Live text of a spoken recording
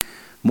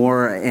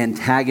more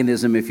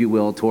antagonism, if you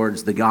will,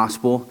 towards the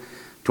gospel,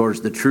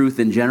 towards the truth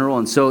in general.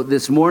 And so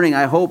this morning,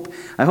 I hope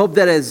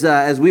that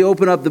as we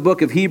open up the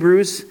book of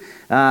Hebrews,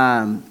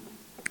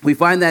 we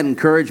find that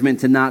encouragement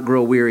to not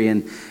grow weary.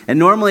 And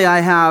normally I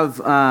have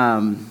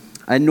a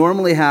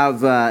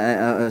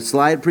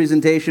slide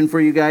presentation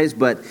for you guys,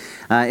 but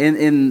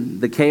in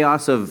the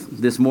chaos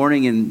of this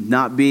morning and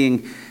not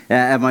being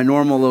at my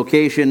normal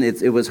location,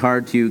 it was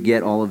hard to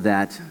get all of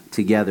that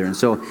together. And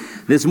so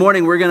this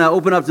morning we're going to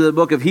open up to the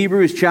book of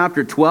Hebrews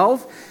chapter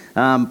 12.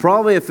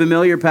 Probably a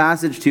familiar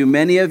passage to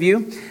many of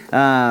you,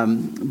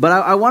 but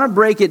I want to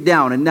break it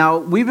down. And now,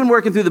 we've been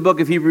working through the book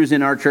of Hebrews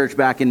in our church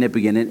back in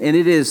Nipigon, and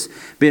it has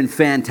been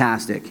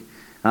fantastic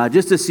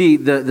just to see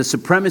the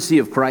supremacy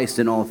of Christ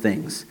in all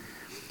things.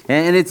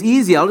 And it's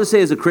easy, I'll just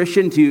say as a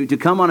Christian, to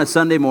come on a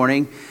Sunday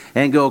morning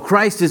and go,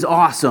 Christ is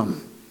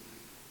awesome.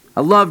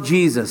 I love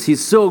Jesus.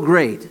 He's so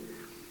great.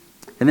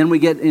 And then we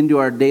get into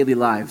our daily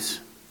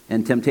lives,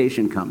 and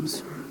temptation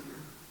comes.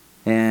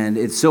 And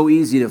it's so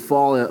easy to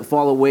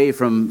fall away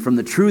from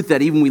the truth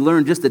that even we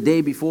learned just the day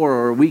before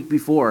or a week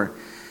before.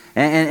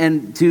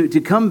 And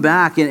to come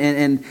back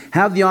and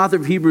have the author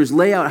of Hebrews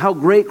lay out how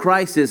great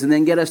Christ is and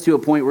then get us to a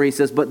point where he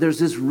says, but there's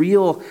this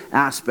real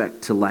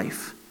aspect to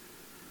life.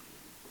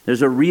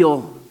 There's a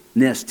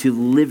realness to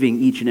living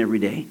each and every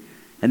day.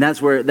 And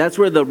that's where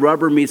the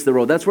rubber meets the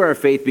road. That's where our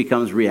faith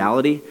becomes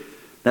reality.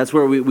 That's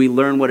where we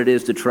learn what it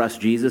is to trust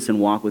Jesus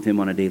and walk with him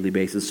on a daily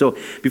basis. So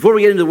before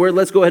we get into the word,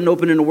 let's go ahead and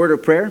open in a word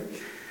of prayer.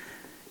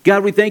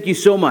 God, we thank you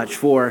so much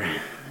for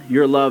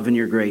your love and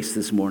your grace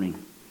this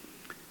morning.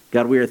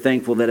 God, we are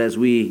thankful that as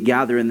we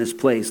gather in this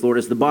place, Lord,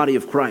 as the body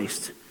of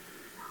Christ,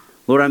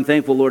 Lord, I'm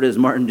thankful, Lord, as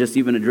Martin just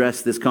even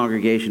addressed this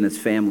congregation as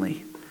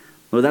family.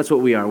 Lord, that's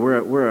what we are.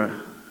 We're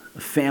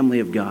a family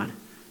of God,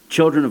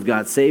 children of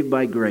God, saved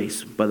by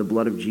grace, by the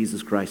blood of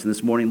Jesus Christ. And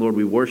this morning, Lord,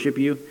 we worship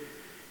you.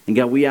 And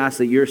God, we ask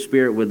that your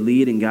Spirit would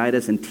lead and guide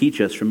us and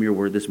teach us from your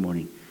word this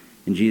morning.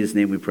 In Jesus'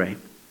 name we pray.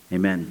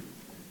 Amen.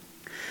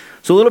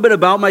 So a little bit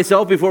about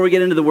myself before we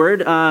get into the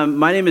word.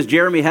 My name is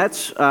Jeremy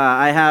Hetz.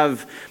 I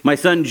have my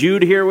son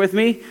Jude here with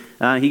me.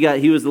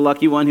 He was the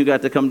lucky one who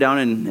got to come down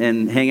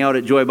and hang out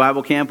at Joy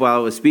Bible Camp while I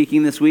was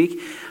speaking this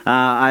week.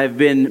 I've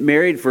been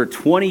married for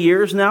 20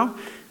 years now.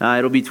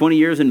 It'll be 20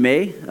 years in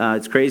May.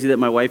 It's crazy that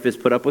my wife has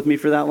put up with me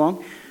for that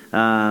long.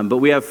 But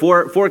we have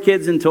four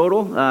kids in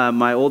total.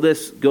 My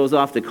oldest goes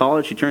off to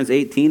college. She turns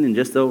 18 in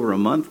just over a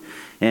month.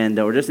 And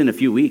we're just in a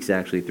few weeks,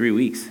 actually, 3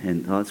 weeks.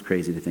 And that's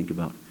crazy to think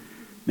about.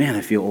 Man,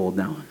 I feel old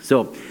now.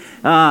 So,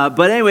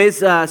 but anyways,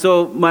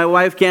 so my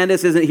wife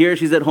Candace isn't here.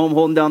 She's at home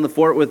holding down the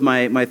fort with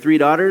my three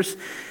daughters.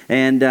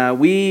 And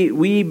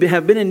we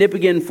have been in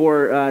Nipigon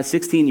for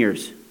 16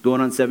 years,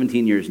 going on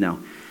 17 years now.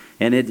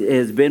 And it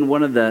has been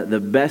one of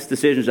the best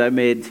decisions I've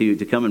made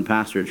to come and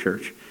pastor a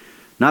church.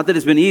 Not that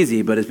it's been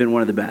easy, but it's been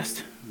one of the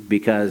best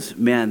because,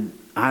 man,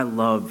 I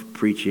love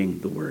preaching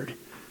the word.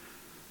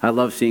 I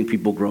love seeing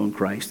people grow in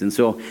Christ. And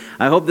so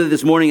I hope that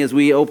this morning as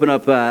we open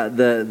up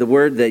the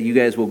word that you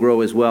guys will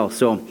grow as well.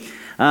 So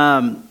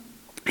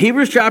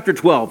Hebrews chapter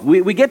 12,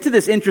 we get to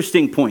this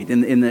interesting point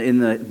in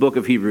the book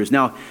of Hebrews.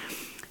 Now,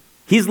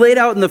 he's laid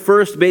out in the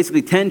first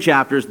basically 10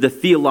 chapters the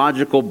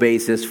theological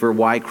basis for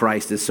why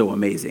Christ is so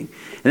amazing.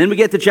 And then we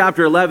get to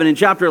chapter 11. In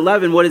chapter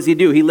 11, what does he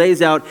do? He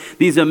lays out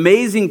these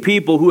amazing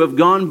people who have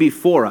gone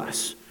before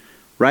us,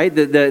 right?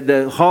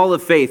 The hall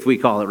of faith, we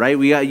call it, right?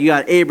 You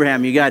got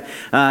Abraham, you got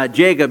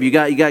Jacob, you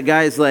got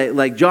guys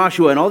like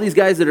Joshua, and all these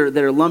guys that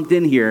are lumped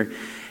in here.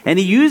 And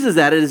he uses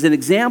that as an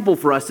example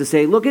for us to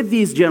say, look at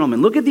these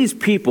gentlemen, look at these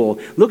people,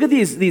 look at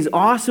these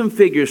awesome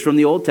figures from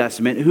the Old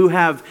Testament who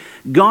have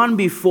gone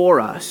before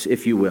us,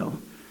 if you will,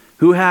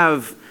 who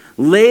have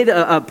laid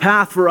a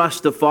path for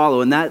us to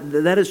follow, and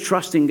that is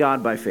trusting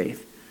God by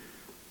faith,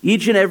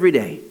 each and every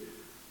day.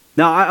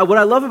 Now, what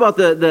I love about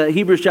the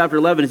Hebrews chapter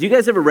 11 is, you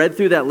guys ever read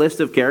through that list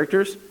of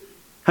characters?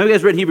 How many of you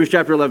guys read Hebrews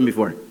chapter 11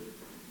 before?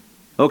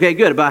 Okay,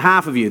 good. About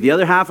half of you. The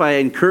other half, I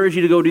encourage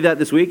you to go do that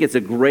this week. It's a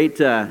great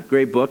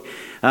book.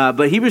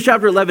 But Hebrews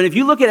chapter 11, if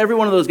you look at every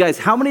one of those guys,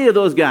 how many of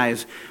those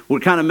guys were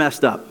kind of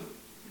messed up?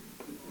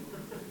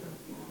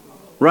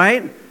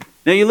 Right?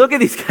 Now you look at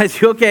these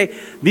guys, okay,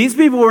 these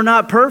people were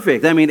not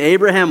perfect. I mean,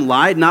 Abraham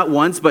lied not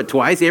once but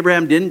twice.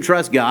 Abraham didn't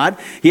trust God.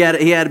 He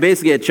had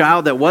basically a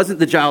child that wasn't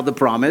the child of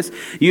promise.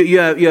 You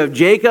have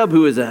Jacob,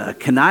 who is a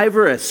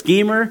conniver, a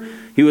schemer.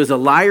 He was a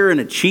liar and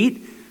a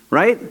cheat,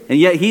 right? And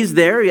yet he's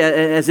there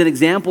as an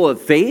example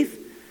of faith.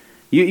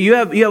 You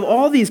have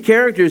all these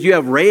characters. You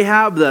have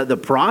Rahab, the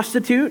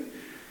prostitute,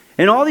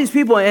 and all these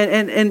people.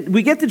 And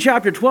we get to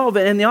chapter 12,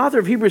 and the author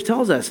of Hebrews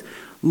tells us,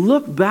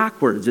 look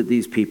backwards at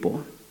these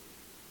people.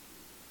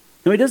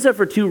 Now, he does that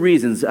for two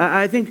reasons.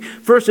 I think,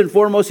 first and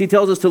foremost, he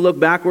tells us to look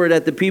backward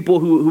at the people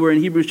who are in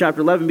Hebrews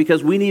chapter 11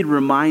 because we need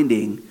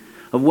reminding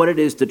of what it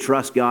is to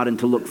trust God and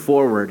to look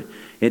forward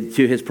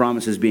to his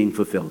promises being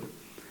fulfilled.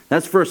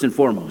 That's first and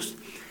foremost.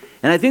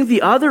 And I think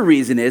the other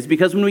reason is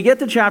because when we get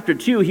to chapter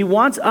 2, he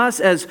wants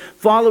us as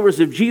followers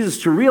of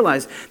Jesus to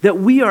realize that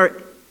we are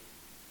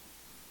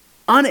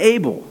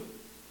unable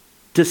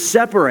to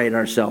separate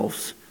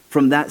ourselves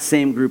from that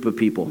same group of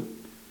people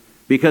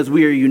because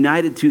we are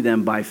united to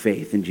them by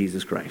faith in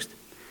Jesus Christ.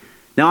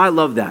 Now, I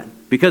love that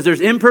because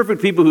there's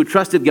imperfect people who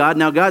trusted God.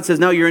 Now, God says,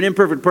 no, you're an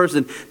imperfect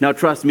person. Now,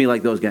 trust me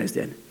like those guys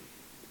did.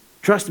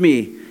 Trust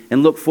me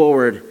and look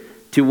forward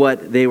to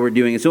what they were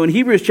doing. And so in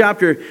Hebrews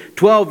chapter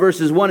 12,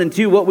 verses 1 and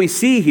 2, what we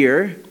see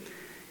here,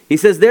 he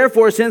says,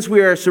 therefore, since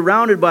we are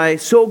surrounded by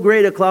so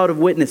great a cloud of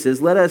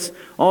witnesses, let us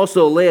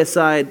also lay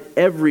aside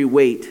every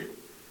weight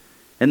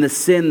and the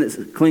sin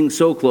that clings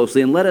so closely,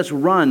 and let us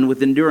run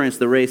with endurance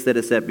the race that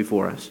is set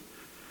before us.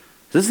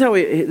 So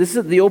this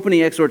is the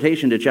opening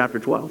exhortation to chapter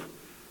 12.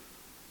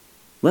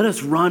 Let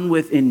us run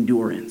with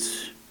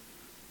endurance.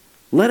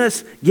 Let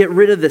us get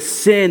rid of the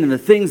sin and the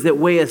things that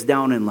weigh us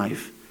down in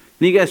life.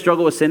 Any of you guys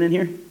struggle with sin in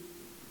here?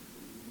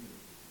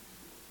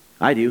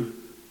 I do.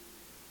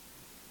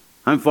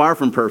 I'm far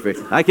from perfect.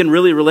 I can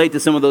really relate to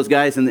some of those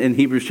guys in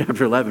Hebrews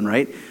chapter 11,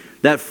 right?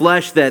 That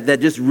flesh that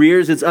just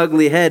rears its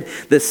ugly head,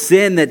 the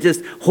sin that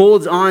just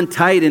holds on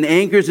tight and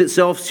anchors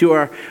itself to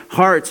our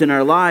hearts and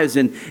our lives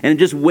and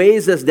just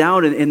weighs us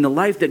down in the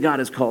life that God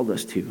has called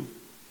us to.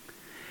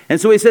 And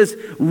so he says,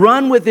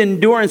 run with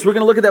endurance. We're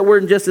going to look at that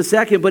word in just a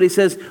second, but he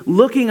says,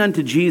 looking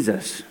unto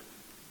Jesus,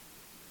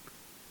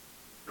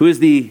 who is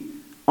the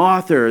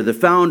author, the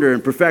founder,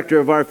 and perfecter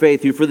of our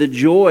faith, who for the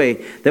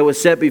joy that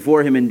was set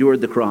before him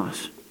endured the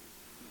cross.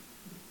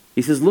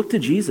 He says, look to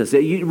Jesus.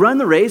 You run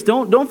the race.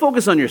 Don't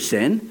focus on your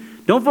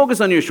sin. Don't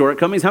focus on your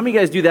shortcomings. How many of you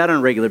guys do that on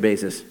a regular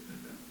basis?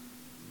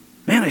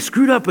 Man, I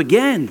screwed up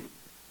again.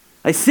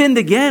 I sinned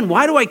again.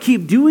 Why do I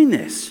keep doing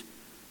this?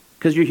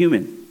 Because you're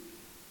human.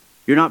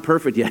 You're not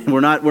perfect yet. We're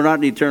not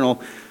in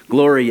eternal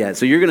glory yet.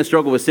 So you're going to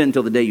struggle with sin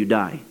until the day you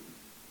die.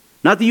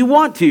 Not that you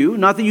want to,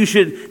 not that you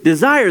should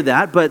desire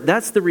that, but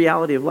that's the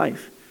reality of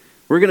life.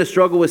 We're going to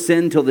struggle with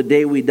sin till the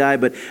day we die,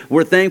 but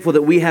we're thankful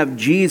that we have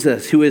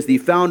Jesus, who is the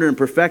founder and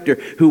perfecter,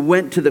 who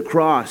went to the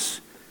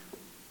cross,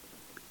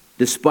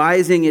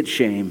 despising its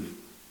shame,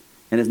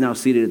 and is now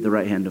seated at the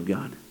right hand of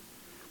God.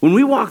 When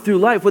we walk through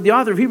life, what the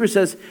author of Hebrews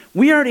says,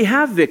 we already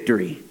have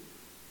victory.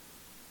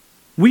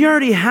 We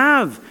already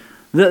have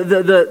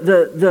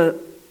the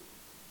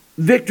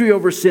victory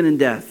over sin and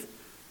death.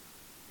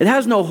 It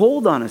has no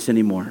hold on us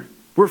anymore.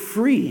 We're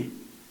free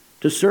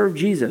to serve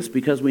Jesus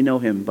because we know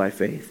him by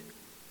faith.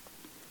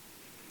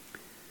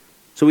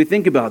 So we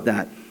think about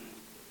that.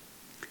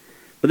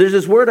 But there's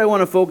this word I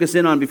want to focus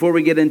in on before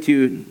we get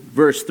into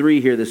verse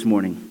 3 here this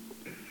morning.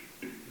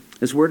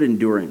 This word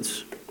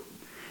endurance.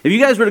 If you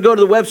guys were to go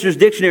to the Webster's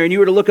Dictionary and you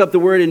were to look up the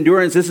word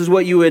endurance, this is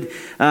what you would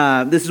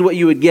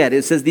get.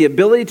 It says the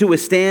ability to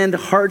withstand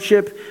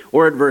hardship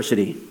or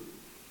adversity.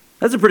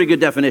 That's a pretty good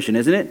definition,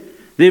 isn't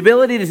it? The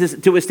ability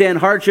to withstand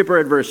hardship or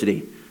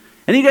adversity.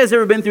 Any of you guys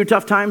ever been through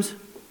tough times?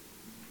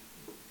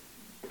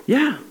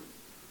 Yeah.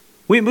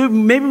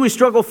 Maybe we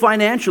struggle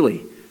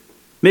financially.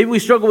 Maybe we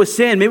struggle with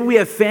sin. Maybe we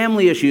have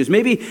family issues.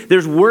 Maybe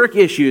there's work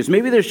issues.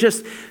 Maybe there's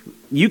just,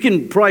 you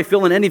can probably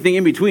fill in anything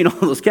in between all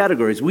those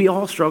categories. We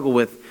all struggle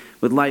with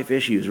life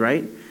issues,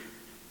 right?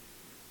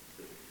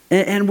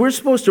 And we're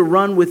supposed to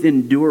run with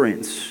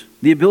endurance,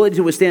 the ability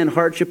to withstand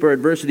hardship or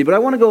adversity. But I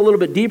want to go a little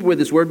bit deeper with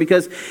this word,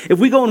 because if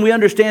we go and we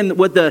understand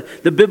what the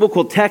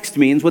biblical text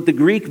means, what the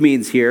Greek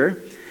means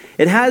here,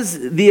 it has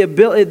the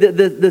ability,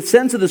 the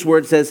sense of this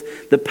word says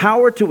the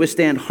power to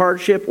withstand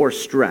hardship or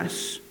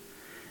stress,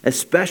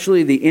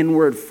 especially the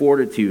inward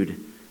fortitude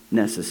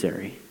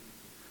necessary.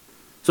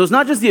 So it's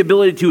not just the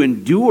ability to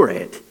endure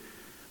it,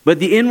 but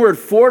the inward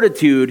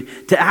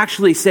fortitude to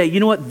actually say, you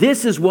know what,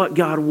 this is what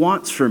God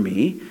wants for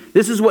me.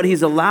 This is what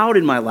he's allowed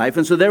in my life.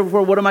 And so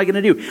therefore, what am I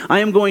going to do? I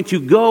am going to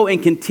go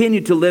and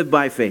continue to live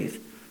by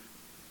faith.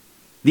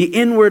 The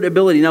inward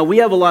ability. Now, we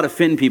have a lot of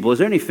Finn people. Is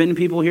there any Finn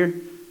people here?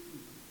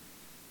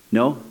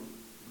 No?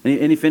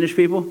 Any Finnish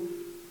people?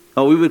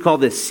 Oh, we would call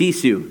this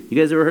sisu.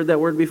 You guys ever heard that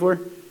word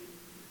before?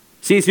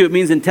 Sisu, it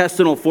means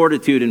intestinal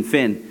fortitude in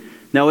Finn.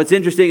 Now, what's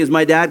interesting is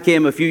my dad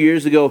came a few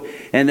years ago,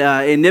 and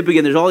in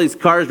Nippigan, there's all these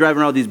cars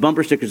driving around with these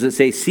bumper stickers that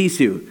say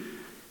sisu.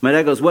 My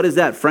dad goes, what is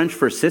that, French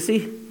for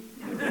sissy?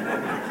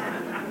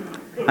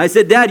 I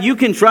said, Dad, you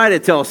can try to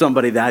tell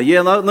somebody that.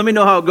 Yeah, let me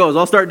know how it goes.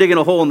 I'll start digging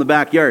a hole in the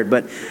backyard.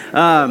 But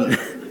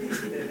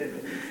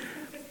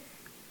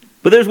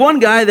there's one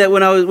guy that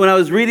when I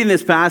was reading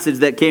this passage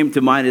that came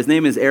to mind. His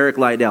name is Eric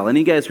Liddell.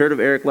 Any of you guys heard of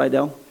Eric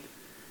Liddell?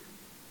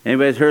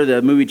 Anybody heard of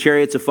the movie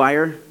Chariots of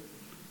Fire?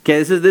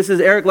 Okay, this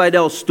is Eric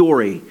Liddell's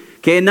story.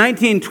 Okay, in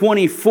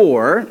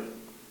 1924,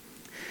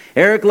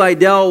 Eric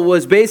Liddell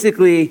was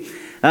basically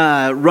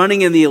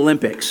running in the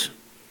Olympics.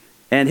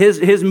 And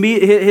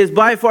his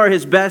by far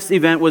his best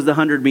event was the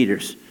 100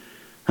 meters.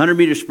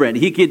 100-meter sprint.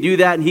 He could do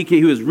that, and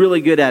he was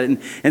really good at it.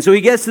 And so he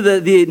gets to the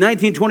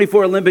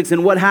 1924 Olympics,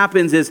 and what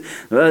happens is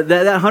that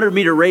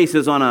 100-meter race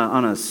is on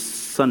a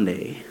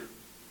Sunday.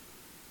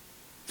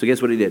 So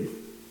guess what he did?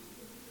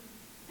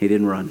 He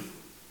didn't run. He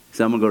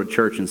said, I'm going to go to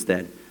church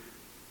instead.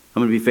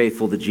 I'm going to be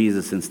faithful to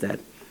Jesus instead.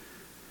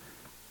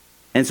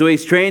 And so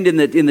he's trained in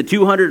the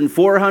 200 and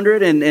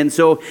 400, and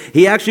so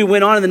he actually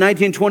went on in the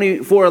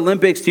 1924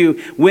 Olympics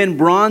to win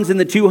bronze in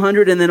the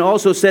 200 and then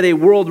also set a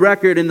world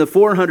record in the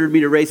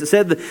 400-meter race. It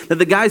said that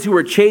the guys who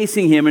were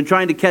chasing him and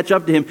trying to catch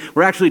up to him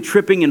were actually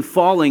tripping and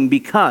falling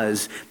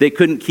because they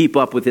couldn't keep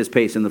up with his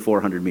pace in the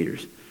 400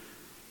 meters.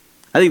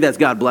 I think that's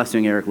God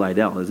blessing Eric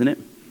Liddell, isn't it?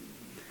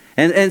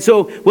 And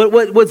so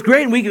what's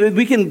great, and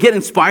we can get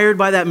inspired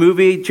by that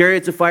movie,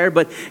 Chariots of Fire,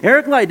 but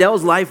Eric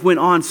Liddell's life went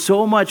on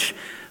so much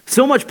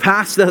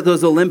past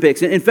those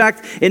Olympics. In fact,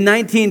 in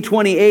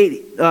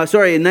 1928,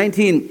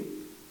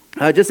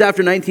 just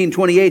after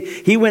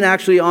 1928, he went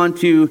actually on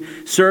to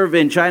serve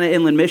in China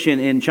Inland Mission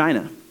in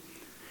China.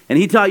 And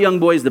he taught young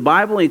boys the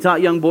Bible, and he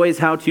taught young boys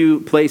how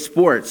to play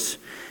sports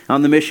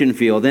on the mission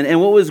field.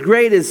 And what was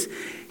great is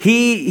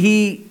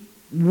he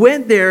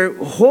went there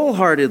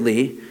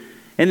wholeheartedly,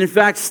 and in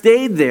fact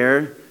stayed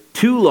there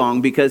too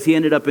long because he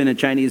ended up in a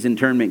Chinese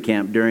internment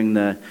camp during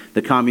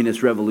the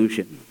Communist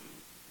Revolution.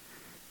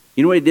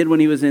 You know what he did when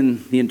he was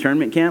in the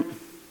internment camp?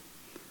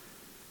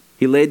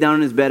 He laid down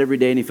in his bed every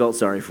day and he felt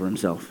sorry for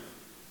himself.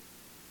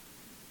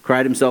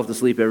 Cried himself to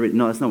sleep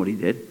No, that's not what he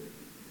did.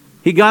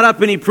 He got up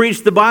and he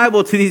preached the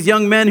Bible to these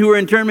young men who were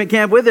in internment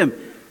camp with him.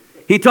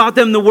 He taught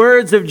them the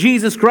words of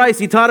Jesus Christ.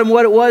 He taught them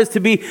what it was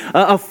to be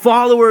a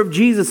follower of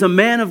Jesus, a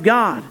man of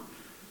God.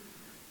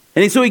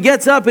 And so he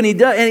gets up and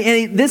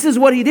this is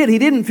what he did. He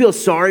didn't feel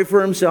sorry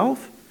for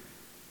himself.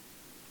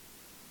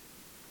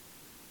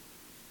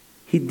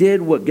 He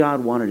did what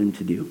God wanted him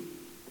to do.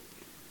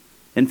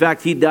 In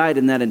fact, he died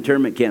in that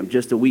internment camp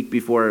just a week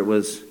before it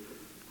was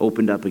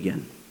opened up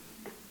again.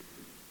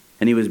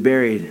 And he was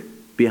buried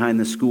behind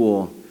the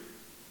school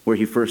where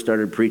he first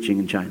started preaching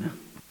in China.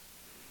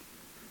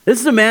 This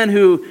is a man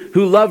who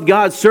loved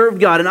God, served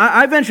God. And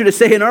I venture to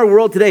say in our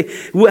world today,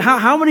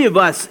 how many of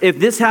us, if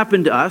this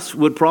happened to us,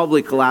 would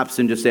probably collapse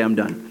and just say, I'm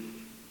done?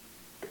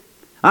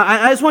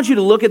 I just want you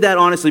to look at that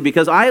honestly,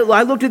 because I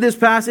looked at this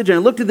passage and I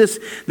looked at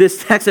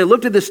this text, I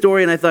looked at this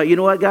story, and I thought, you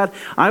know what, God?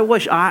 I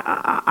wish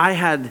I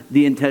had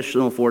the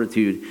intentional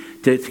fortitude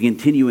to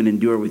continue and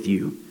endure with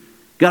you.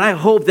 God, I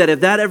hope that if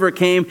that ever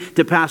came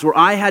to pass where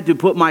I had to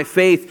put my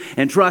faith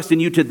and trust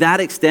in you to that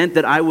extent,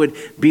 that I would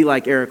be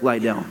like Eric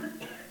Liddell,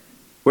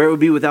 where it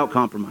would be without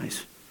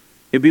compromise.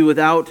 It would be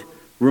without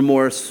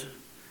remorse,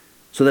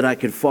 so that I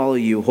could follow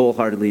you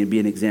wholeheartedly and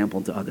be an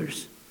example to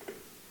others.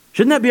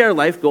 Shouldn't that be our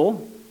life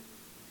goal?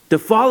 To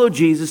follow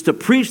Jesus, to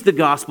preach the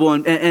gospel,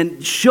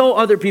 and show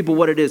other people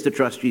what it is to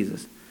trust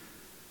Jesus.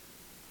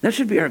 That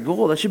should be our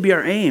goal. That should be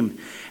our aim.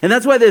 And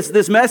that's why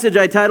this message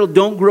I titled,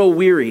 Don't Grow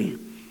Weary.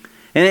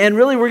 And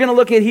really, we're going to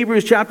look at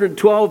Hebrews chapter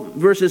 12,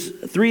 verses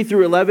 3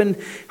 through 11.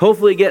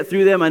 Hopefully get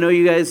through them. I know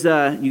you guys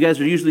are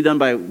usually done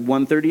by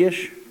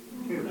 1:30-ish.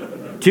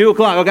 2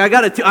 o'clock. Okay,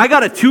 I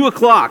got a 2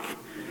 o'clock.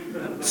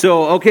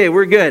 So, okay,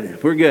 we're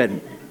good. We're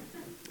good.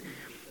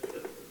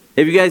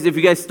 If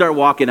you guys start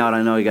walking out,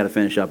 I know you got to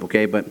finish up,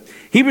 okay? But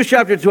Hebrews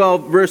chapter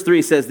 12, verse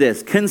 3 says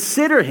this: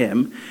 Consider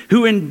him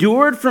who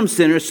endured from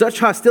sinners such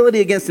hostility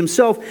against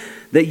himself,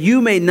 that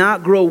you may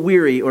not grow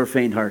weary or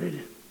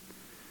faint-hearted.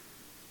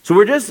 So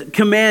we're just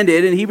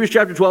commanded in Hebrews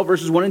chapter 12,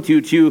 verses 1 and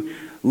 2, to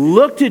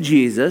look to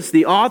Jesus,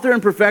 the author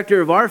and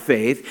perfecter of our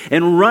faith,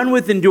 and run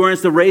with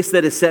endurance the race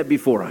that is set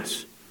before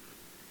us.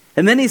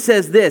 And then he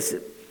says this: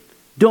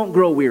 don't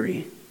grow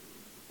weary.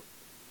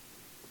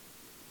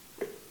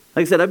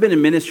 Like I said, I've been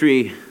in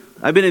ministry.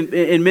 I've been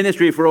in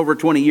ministry for over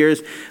 20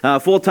 years,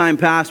 full-time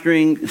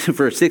pastoring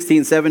for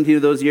 16, 17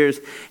 of those years.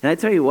 And I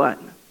tell you what,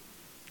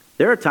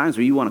 there are times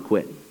where you want to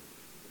quit.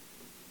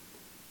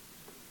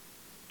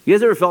 You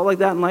guys ever felt like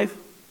that in life?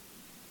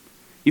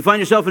 You find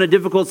yourself in a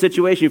difficult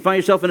situation. You find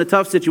yourself in a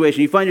tough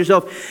situation. You find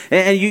yourself,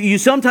 and you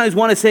sometimes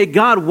want to say,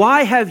 God,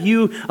 why have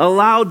you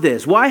allowed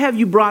this? Why have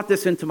you brought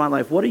this into my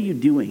life? What are you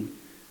doing?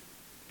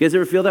 You guys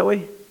ever feel that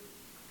way?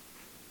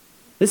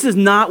 This is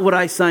not what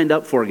I signed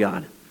up for,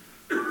 God.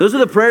 Those are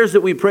the prayers that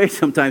we pray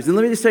sometimes. And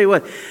let me just tell you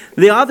what,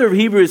 the author of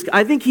Hebrews,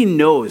 I think he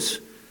knows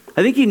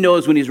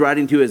when he's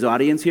writing to his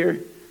audience here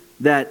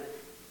that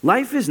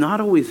life is not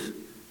always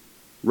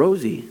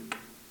rosy.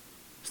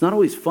 It's not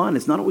always fun.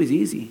 It's not always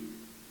easy.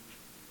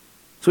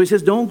 So he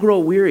says, don't grow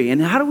weary.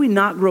 And how do we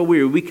not grow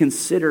weary? We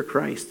consider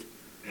Christ.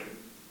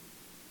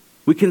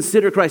 We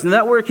consider Christ. And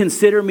that word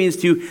consider means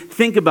to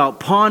think about,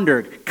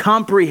 ponder,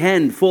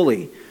 comprehend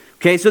fully.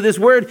 Okay, so this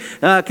word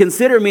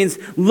consider means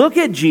look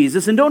at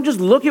Jesus, and don't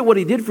just look at what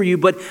he did for you,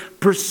 but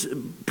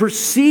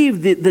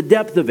perceive the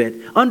depth of it.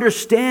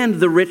 Understand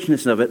the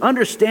richness of it.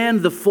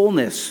 Understand the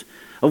fullness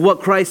of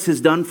what Christ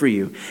has done for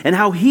you and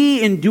how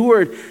he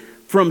endured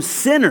from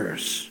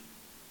sinners.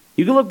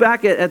 You can look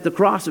back at the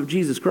cross of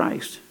Jesus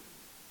Christ.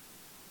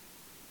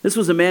 This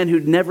was a man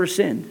who'd never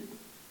sinned.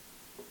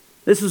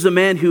 This was a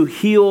man who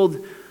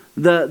healed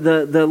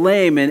the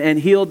lame and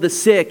healed the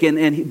sick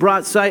and he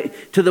brought sight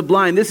to the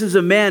blind. This is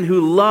a man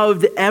who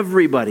loved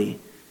everybody.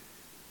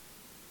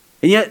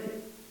 And yet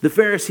the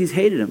Pharisees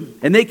hated him.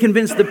 And they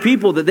convinced the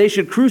people that they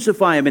should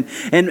crucify him.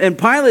 And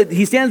Pilate,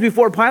 he stands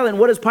before Pilate, and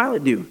what does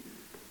Pilate do?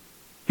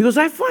 He goes,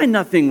 I find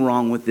nothing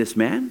wrong with this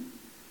man.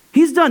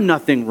 He's done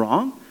nothing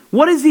wrong.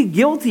 What is he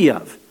guilty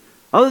of?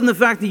 Other than the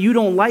fact that you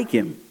don't like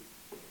him.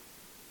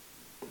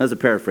 That's a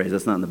paraphrase.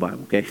 That's not in the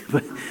Bible, okay?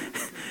 But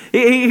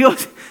he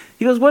goes,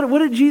 what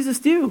did Jesus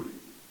do?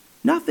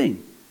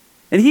 Nothing.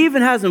 And he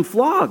even has him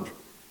flogged.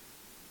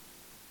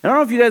 I don't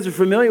know if you guys are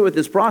familiar with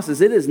this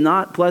process. It is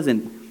not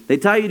pleasant. They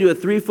tie you to a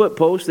 3-foot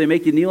post. They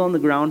make you kneel on the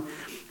ground.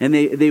 And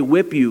they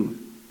whip you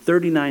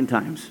 39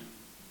 times.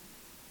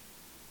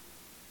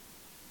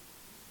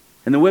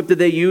 And the whip that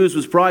they used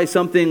was probably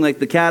something like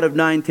the cat of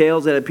 9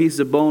 tails that had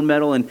pieces of bone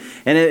metal. And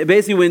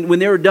basically, when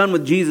they were done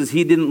with Jesus,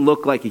 he didn't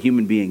look like a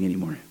human being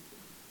anymore.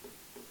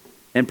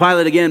 And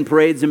Pilate again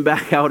parades him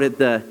back out to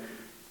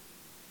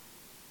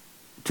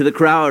the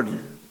crowd,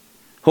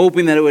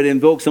 hoping that it would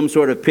invoke some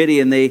sort of pity,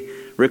 and they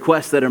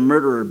request that a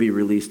murderer be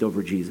released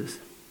over Jesus.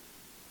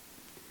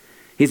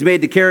 He's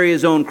made to carry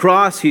his own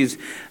cross. He's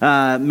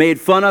made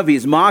fun of.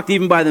 He's mocked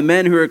even by the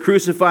men who are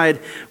crucified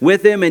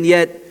with him, and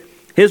yet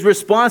his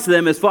response to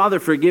them is, Father,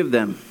 forgive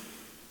them.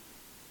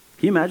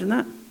 Can you imagine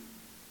that?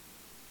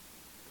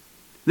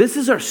 This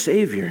is our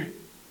Savior.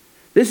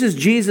 This is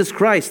Jesus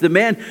Christ, the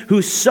man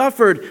who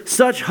suffered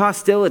such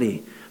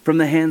hostility from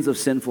the hands of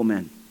sinful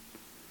men.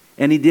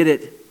 And he did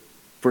it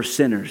for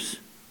sinners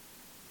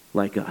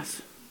like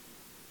us.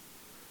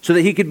 So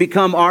that he could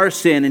become our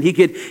sin and he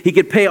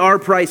could pay our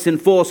price in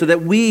full, so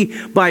that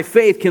we, by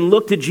faith, can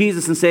look to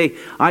Jesus and say,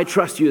 I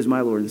trust you as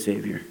my Lord and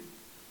Savior.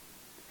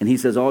 And he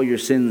says, all your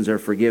sins are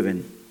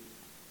forgiven.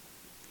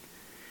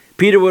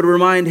 Peter would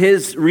remind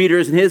his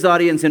readers and his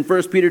audience in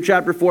 1 Peter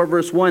chapter 4,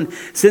 verse 1,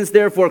 since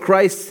therefore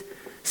Christ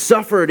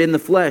suffered in the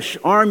flesh,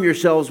 arm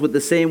yourselves with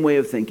the same way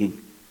of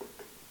thinking.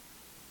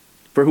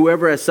 For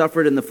whoever has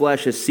suffered in the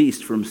flesh has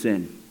ceased from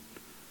sin.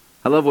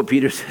 I love what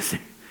Peter says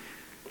there.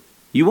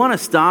 You want to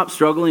stop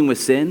struggling with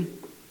sin?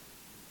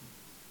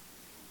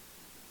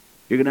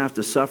 You're going to have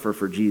to suffer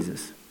for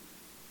Jesus.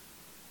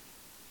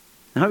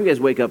 Now, how do you guys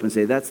wake up and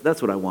say, that's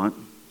what I want?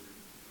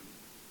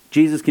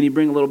 Jesus, can you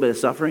bring a little bit of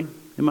suffering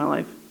in my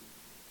life?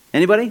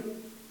 Anybody?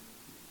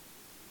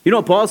 You know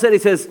what Paul said? He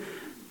says,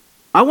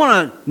 I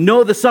want to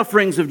know the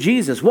sufferings of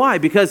Jesus. Why?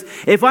 Because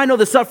if I know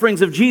the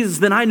sufferings of Jesus,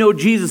 then I know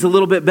Jesus a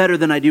little bit better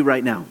than I do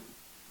right now.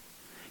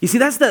 You see,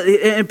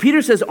 and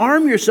Peter says,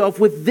 arm yourself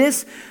with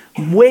this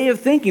way of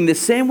thinking, this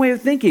same way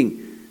of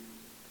thinking.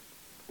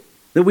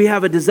 That we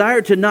have a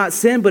desire to not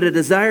sin, but a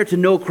desire to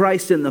know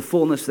Christ in the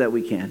fullness that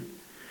we can.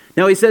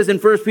 Now he says in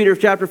 1 Peter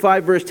chapter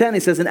 5, verse 10, he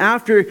says, and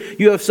after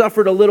you have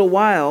suffered a little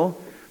while,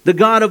 the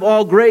God of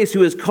all grace,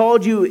 who has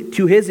called you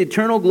to his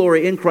eternal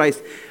glory in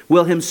Christ,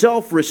 will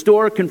himself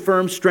restore,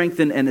 confirm,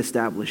 strengthen, and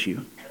establish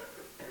you.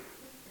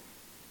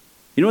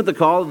 You know what the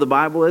call of the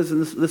Bible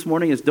is this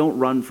morning? Is don't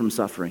run from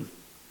suffering.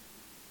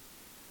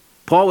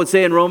 Paul would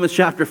say in Romans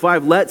chapter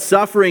 5, let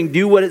suffering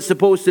do what it's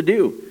supposed to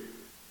do.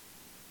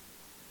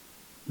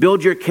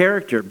 Build your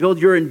character, build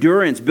your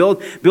endurance,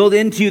 build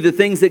into you the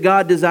things that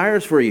God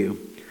desires for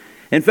you.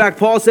 In fact,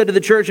 Paul said to the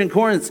church in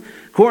Corinth,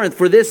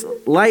 for this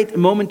light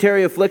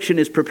momentary affliction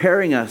is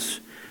preparing us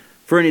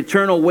for an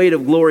eternal weight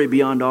of glory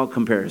beyond all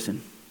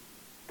comparison.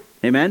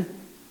 Amen?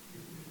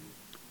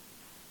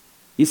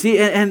 You see,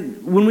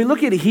 and when we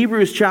look at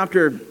Hebrews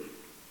chapter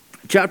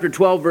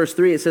 12, verse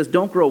 3, it says,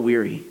 don't grow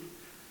weary.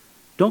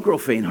 Don't grow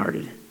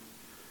faint-hearted.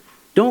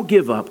 Don't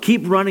give up.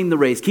 Keep running the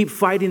race. Keep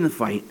fighting the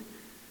fight.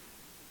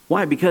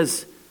 Why?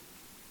 Because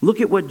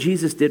look at what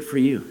Jesus did for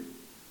you.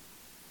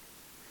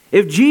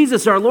 If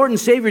Jesus, our Lord and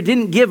Savior,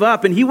 didn't give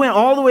up and he went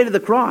all the way to the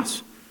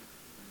cross,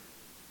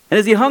 and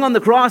as he hung on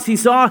the cross, he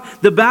saw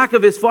the back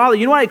of his Father.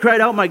 You know why he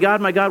cried out, my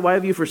God, why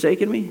have you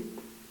forsaken me?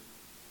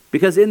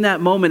 Because in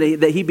that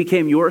moment that he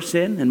became your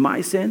sin and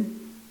my sin,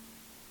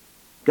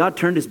 God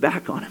turned his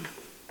back on him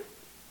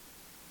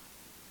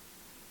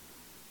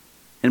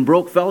and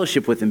broke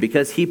fellowship with him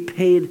because he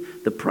paid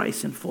the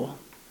price in full.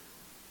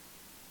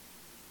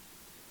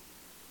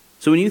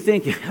 So when you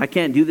think, I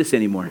can't do this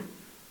anymore,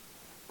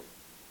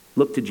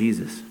 look to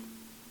Jesus.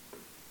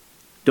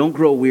 Don't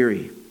grow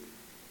weary.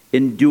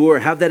 Endure.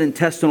 Have that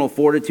intestinal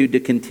fortitude to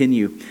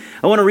continue.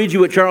 I want to read you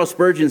what Charles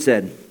Spurgeon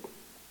said.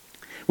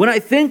 When I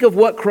think of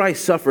what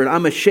Christ suffered,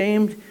 I'm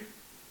ashamed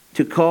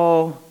to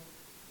call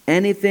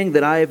anything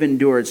that I have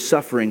endured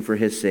suffering for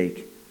his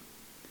sake.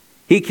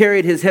 He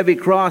carried his heavy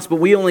cross, but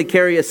we only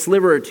carry a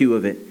sliver or two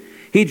of it.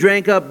 He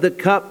drank up the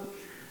cup,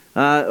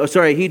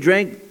 he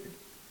drank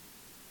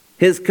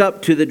his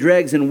cup to the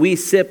dregs, and we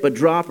sip a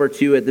drop or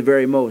two at the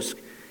very most.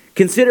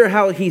 Consider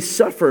how he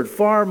suffered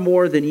far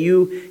more than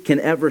you can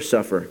ever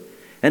suffer,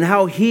 and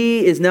how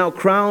he is now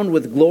crowned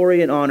with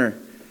glory and honor.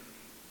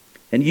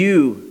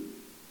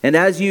 And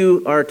as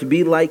you are to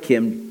be like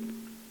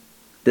him,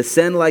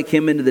 descend like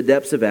him into the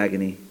depths of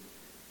agony,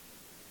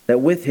 that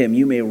with him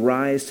you may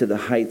rise to the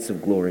heights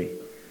of glory.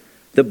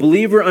 The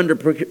believer under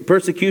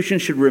persecution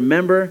should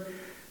remember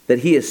that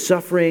he is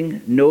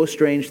suffering no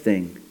strange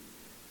thing,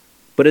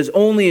 but is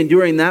only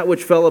enduring that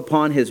which fell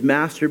upon his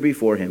master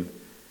before him.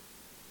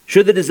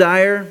 Should the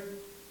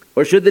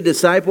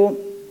disciple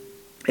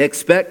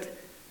expect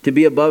to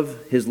be above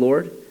his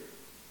Lord?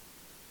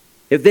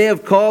 If they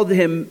have called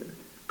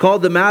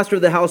called the master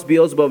of the house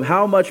Beelzebub,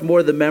 how much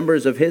more the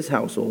members of his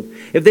household?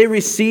 If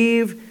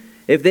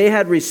they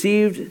had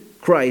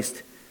received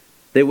Christ,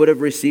 they would have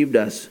received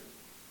us.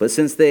 But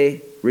since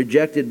they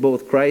rejected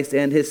both Christ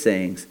and his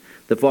sayings,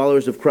 the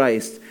followers of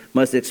Christ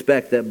must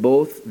expect that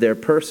both their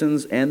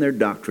persons and their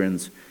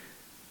doctrines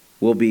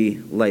will be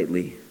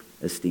lightly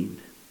esteemed.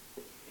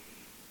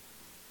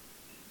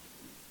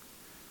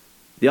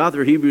 The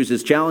author of Hebrews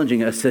is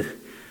challenging us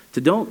to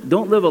don't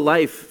live a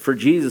life for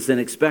Jesus and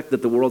expect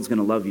that the world's going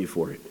to love you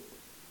for it.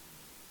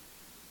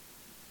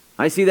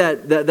 I see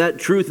that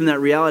truth and that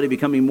reality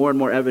becoming more and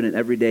more evident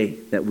every day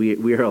that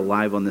we are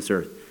alive on this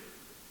earth.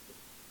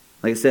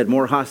 Like I said,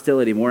 more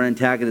hostility, more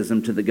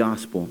antagonism to the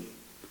gospel.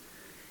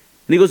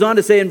 And he goes on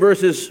to say in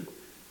verses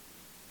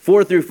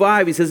 4 through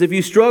 5, he says, if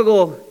you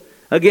struggle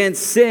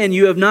against sin,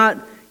 you have not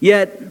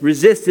yet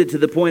resisted to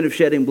the point of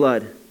shedding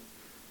blood.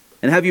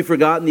 And have you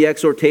forgotten the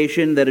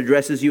exhortation that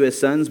addresses you as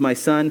sons? My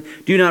son,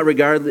 do not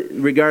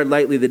regard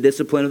lightly the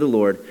discipline of the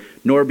Lord,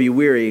 nor be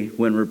weary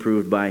when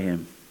reproved by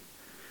him.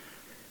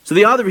 So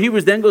the author of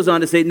Hebrews then goes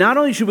on to say, not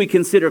only should we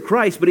consider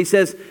Christ, but he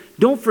says,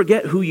 don't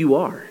forget who you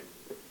are.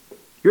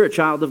 You're a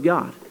child of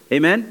God.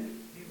 Amen?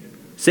 Amen?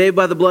 Saved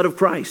by the blood of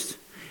Christ.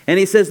 And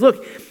he says,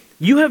 look,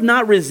 you have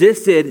not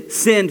resisted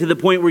sin to the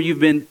point where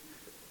you've been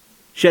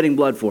shedding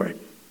blood for it.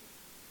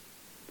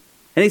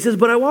 And he says,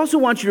 but I also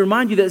want you to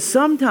remind you that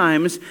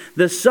sometimes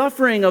the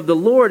suffering of the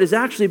Lord is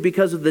actually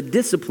because of the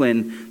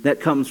discipline that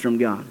comes from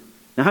God.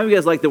 Now, how do you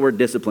guys like the word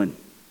discipline?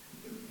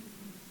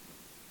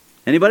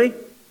 Anybody?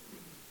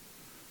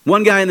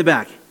 One guy in the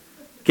back.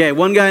 Okay,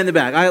 one guy in the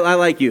back. I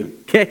like you.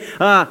 Okay,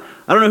 I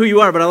don't know who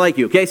you are, but I like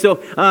you. Okay, so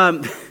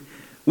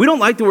we don't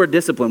like the word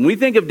discipline. When we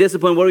think of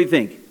discipline, what do we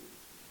think?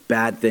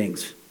 Bad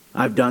things.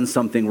 I've done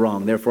something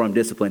wrong, therefore I'm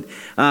disciplined.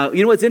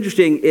 You know what's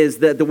interesting is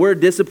that the word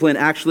discipline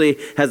actually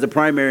has the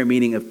primary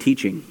meaning of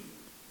teaching.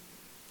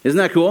 Isn't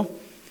that cool?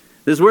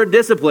 This word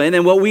discipline,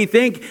 and what we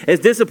think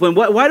is discipline,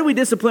 why do we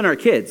discipline our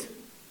kids?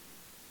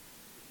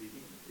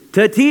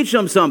 To teach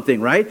them something,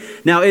 right?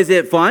 Now, is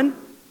it fun?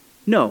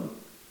 No.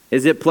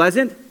 Is it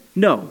pleasant?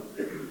 No.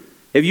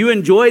 If you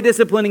enjoy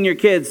disciplining your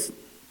kids,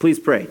 please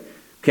pray.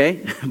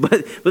 Okay?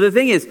 But the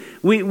thing is,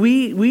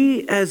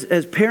 we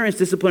as parents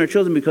discipline our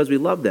children because we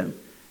love them.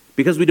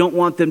 Because we don't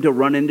want them to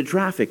run into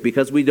traffic.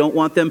 Because we don't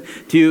want them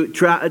to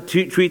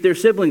treat their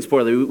siblings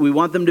poorly. We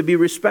want them to be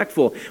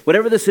respectful.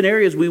 Whatever the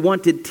scenario is, we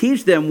want to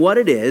teach them what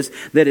it is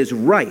that is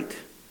right.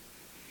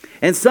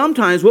 And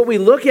sometimes what we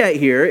look at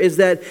here is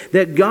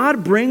that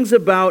God brings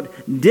about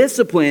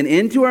discipline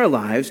into our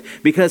lives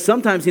because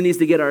sometimes he needs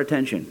to get our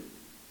attention.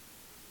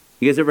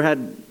 You guys ever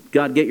had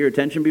God get your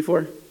attention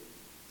before?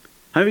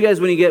 How many of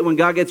you guys, when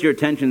God gets your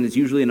attention, it's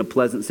usually in a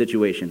pleasant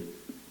situation?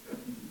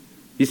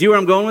 You see where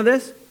I'm going with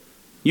this?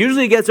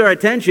 Usually it gets our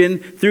attention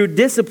through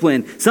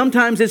discipline.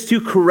 Sometimes it's to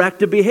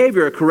correct a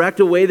behavior, or correct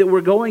a way that we're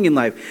going in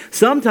life.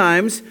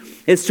 Sometimes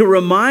it's to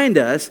remind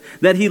us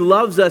that he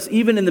loves us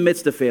even in the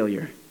midst of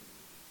failure.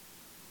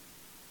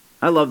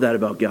 I love that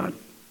about God.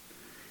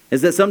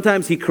 Is that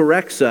sometimes he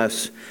corrects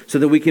us so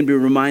that we can be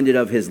reminded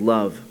of his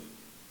love.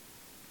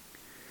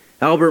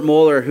 Albert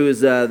Mohler, who is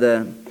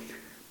the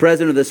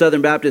president of the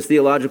Southern Baptist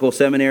Theological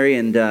Seminary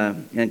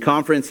and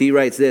Conference, he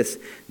writes this: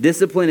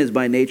 discipline is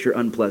by nature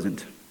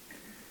unpleasant.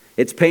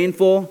 It's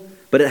painful,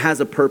 but it has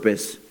a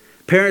purpose.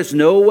 Parents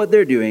know what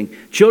they're doing.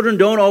 Children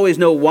don't always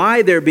know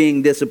why they're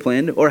being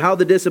disciplined or how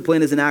the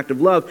discipline is an act of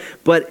love,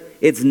 but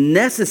it's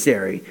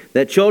necessary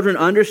that children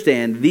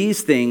understand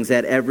these things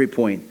at every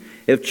point.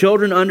 If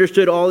children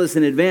understood all this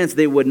in advance,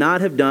 they would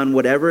not have done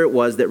whatever it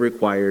was that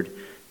required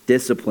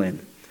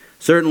discipline.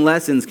 Certain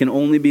lessons can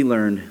only be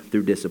learned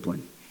through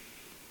discipline.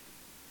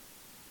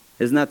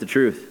 Isn't that the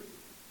truth?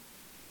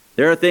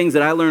 There are things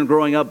that I learned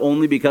growing up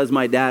only because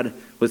my dad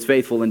was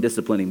faithful in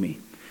disciplining me.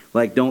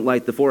 Like, don't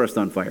light the forest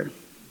on fire.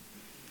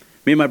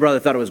 Me and my brother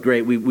thought it was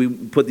great. We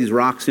put these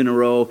rocks in a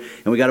row,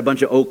 and we got a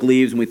bunch of oak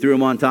leaves, and we threw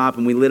them on top,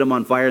 and we lit them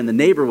on fire, and the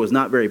neighbor was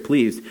not very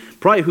pleased.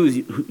 Probably whose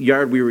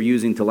yard we were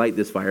using to light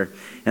this fire.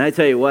 And I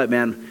tell you what,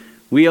 man,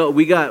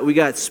 we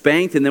got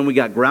spanked, and then we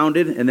got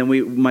grounded, and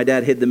then my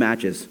dad hid the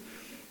matches.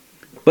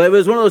 But it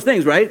was one of those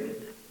things, right?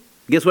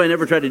 Guess what I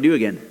never tried to do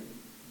again?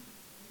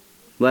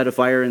 Light a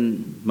fire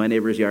in my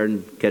neighbor's yard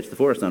and catch the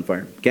forest on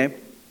fire, okay?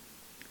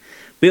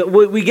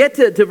 We get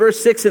to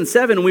verse 6 and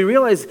 7, and we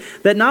realize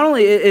that not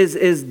only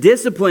is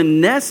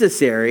discipline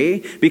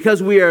necessary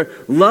because we are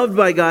loved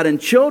by God and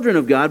children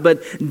of God,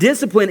 but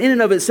discipline in and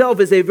of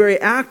itself is a very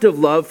act of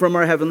love from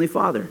our Heavenly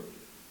Father.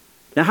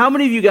 Now, how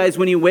many of you guys,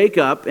 when you wake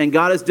up and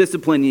God is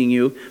disciplining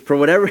you for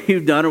whatever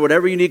you've done or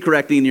whatever you need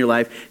correcting in your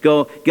life,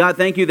 go, God,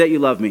 thank you that you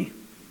love me?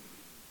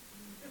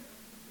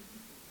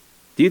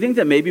 Do you think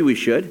that maybe we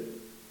should?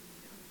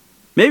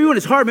 Maybe when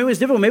it's hard, maybe when it's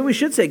difficult, maybe we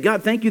should say,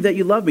 God, thank you that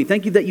you love me.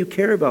 Thank you that you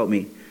care about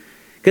me.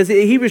 Because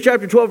Hebrews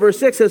chapter 12, verse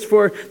 6 says,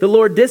 for the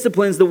Lord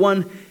disciplines the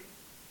one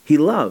he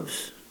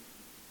loves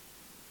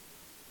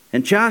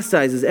and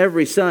chastises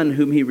every son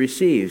whom he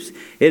receives.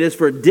 It is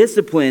for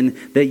discipline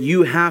that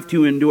you have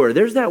to endure.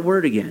 There's that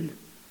word again.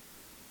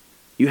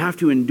 You have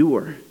to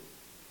endure.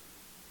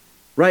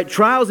 Right?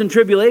 Trials and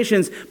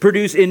tribulations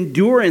produce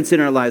endurance in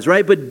our lives,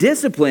 right? But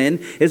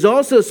discipline is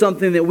also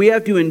something that we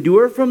have to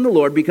endure from the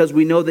Lord because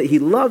we know that He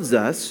loves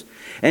us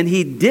and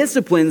He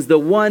disciplines the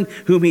one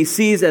whom He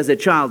sees as a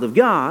child of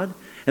God.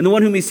 And the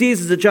one whom He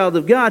sees as a child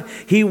of God,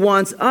 He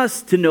wants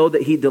us to know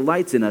that He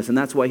delights in us. And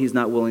that's why He's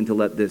not willing to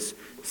let this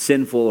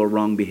sinful or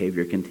wrong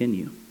behavior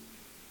continue.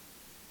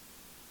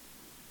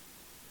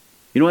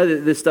 You know why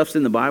this stuff's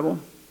in the Bible?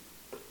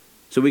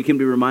 So we can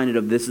be reminded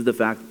of this is the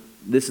fact,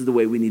 this is the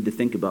way we need to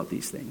think about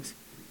these things.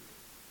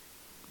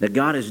 That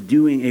God is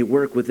doing a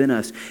work within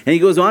us. And He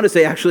goes on to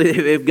say, actually,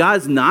 if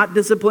God's not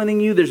disciplining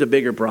you, there's a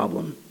bigger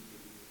problem.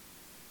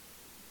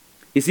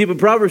 You see, but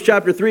Proverbs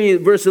chapter 3,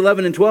 verse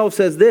 11 and 12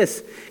 says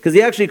this, because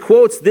he actually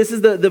quotes, this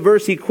is the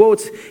verse he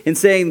quotes in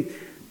saying,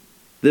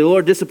 the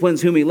Lord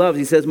disciplines whom He loves.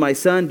 He says, my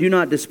son, do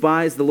not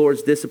despise the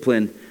Lord's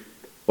discipline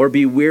or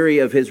be weary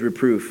of His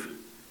reproof.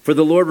 For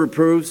the Lord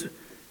reproves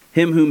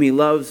him whom He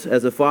loves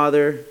as a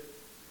father,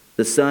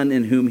 the son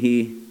in whom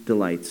He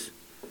delights.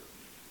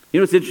 You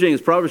know what's interesting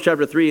is Proverbs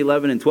chapter 3,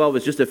 11 and 12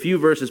 is just a few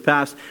verses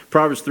past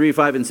Proverbs 3,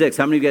 5, and 6.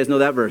 How many of you guys know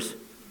that verse?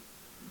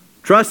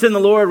 Trust in the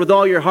Lord with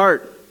all your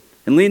heart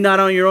and lean not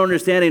on your own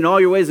understanding. In all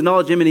your ways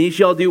acknowledge Him and He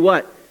shall do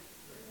what?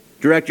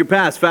 Direct your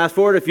paths. Fast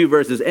forward a few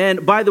verses.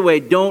 And by the way,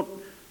 don't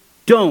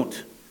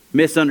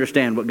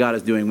misunderstand what God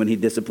is doing when He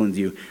disciplines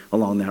you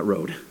along that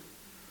road.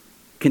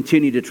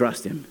 Continue to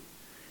trust Him.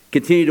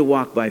 Continue to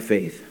walk by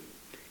faith.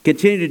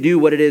 Continue to do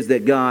what it is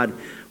that God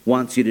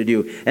wants you to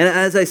do. And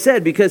as I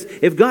said, because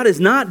if God is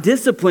not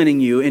disciplining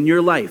you in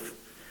your life,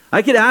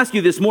 I could ask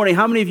you this morning,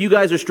 how many of you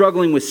guys are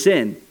struggling with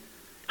sin?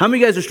 How many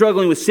of you guys are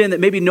struggling with sin that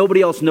maybe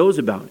nobody else knows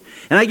about?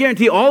 And I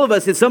guarantee all of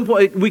us at some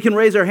point, we can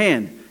raise our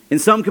hand in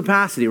some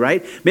capacity,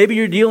 right? Maybe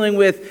you're dealing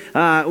with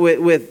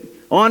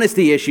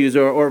honesty issues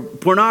or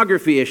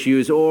pornography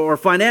issues or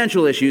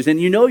financial issues, and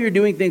you know you're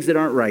doing things that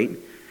aren't right.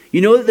 You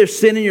know that there's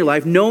sin in your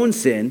life, known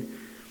sin,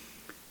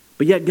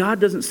 but yet God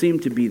doesn't seem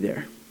to be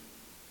there.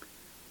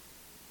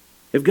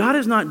 If God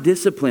is not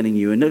disciplining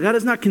you, and God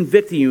is not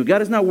convicting you,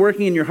 God is not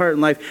working in your heart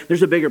and life,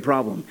 there's a bigger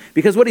problem.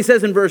 Because what He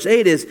says in verse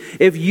 8 is,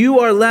 if you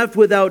are left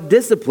without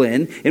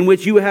discipline in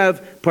which you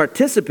have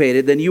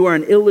participated, then you are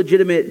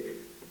illegitimate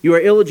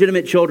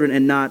children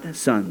and not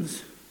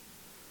sons.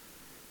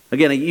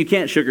 Again, you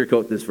can't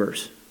sugarcoat this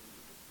verse.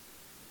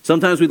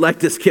 Sometimes we'd like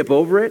to skip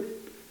over it.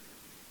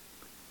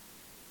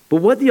 But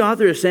what the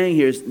author is saying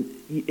here is,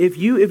 if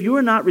you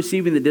are not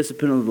receiving the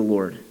discipline of the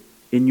Lord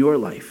in your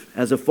life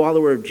as a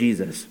follower of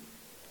Jesus,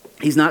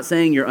 He's not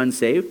saying you're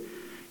unsaved.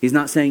 He's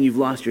not saying you've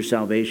lost your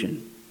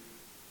salvation.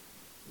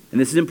 And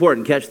this is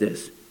important, catch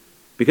this.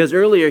 Because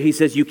earlier he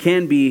says you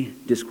can be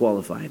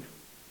disqualified.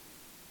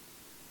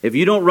 If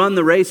you don't run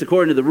the race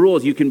according to the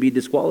rules, you can be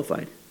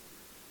disqualified.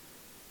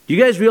 Do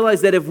you guys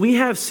realize that if we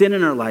have sin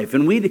in our life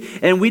and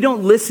we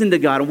don't listen to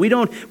God and we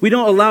don't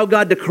allow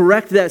God to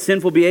correct that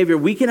sinful behavior,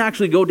 we can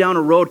actually go down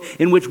a road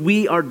in which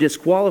we are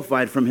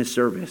disqualified from His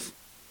service.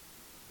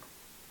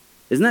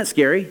 Isn't that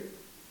scary?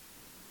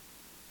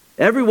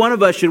 Every one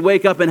of us should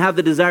wake up and have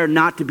the desire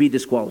not to be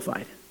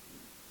disqualified,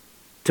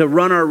 to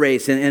run our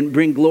race and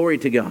bring glory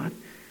to God.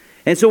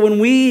 And so when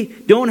we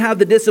don't have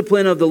the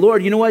discipline of the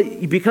Lord, you know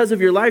what? Because of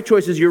your life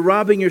choices, you're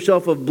robbing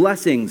yourself of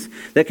blessings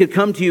that could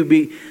come to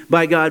you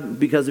by God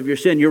because of your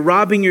sin. You're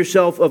robbing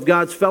yourself of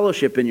God's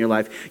fellowship in your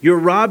life. You're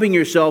robbing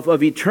yourself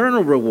of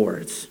eternal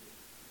rewards.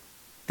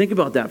 Think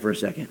about that for a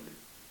second.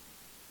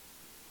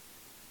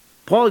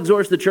 Paul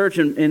exhorts the church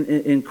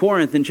in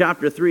Corinth in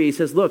chapter 3. He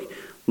says, look,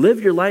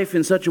 live your life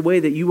in such a way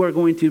that you are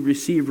going to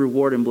receive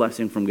reward and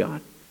blessing from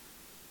God.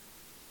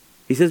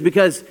 He says,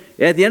 because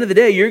at the end of the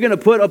day, you're going to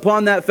put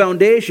upon that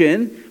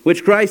foundation,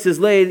 which Christ has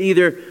laid,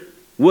 either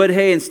wood,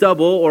 hay, and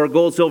stubble, or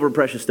gold, silver,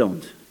 precious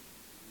stones.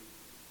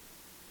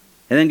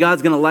 And then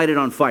God's going to light it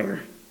on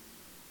fire.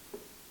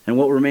 And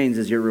what remains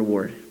is your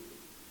reward.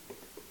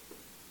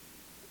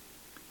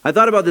 I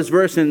thought about this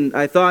verse and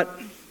I thought,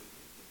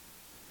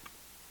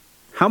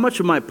 how much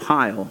of my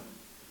pile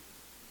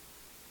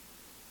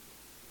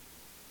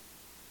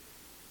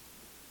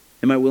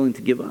am I willing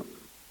to give up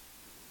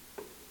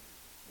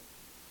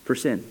for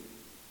sin?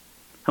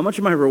 How much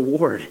of my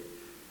reward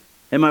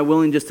am I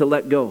willing just to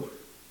let go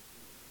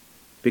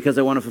because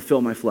I want to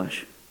fulfill my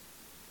flesh?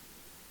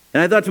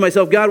 And I thought to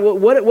myself, God,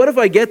 what if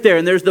I get there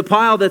and there's the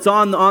pile that's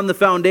on the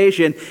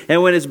foundation,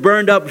 and when it's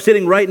burned up,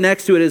 sitting right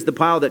next to it is the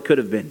pile that could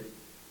have been?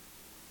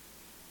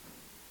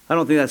 I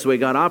don't think that's the way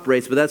God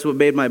operates, but that's what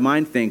made my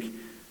mind think,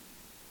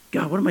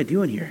 God, what am I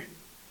doing here?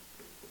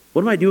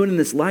 What am I doing in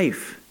this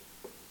life?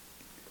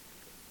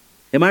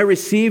 Am I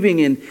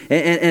receiving and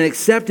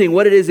accepting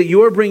what it is that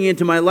you're bringing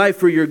into my life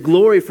for your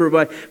glory, for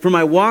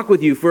my walk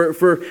with you,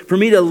 for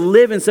me to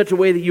live in such a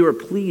way that you are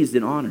pleased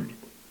and honored?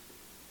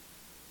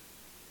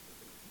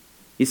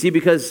 You see,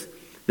 because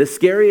the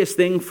scariest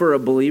thing for a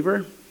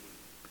believer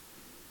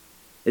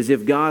is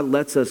if God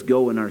lets us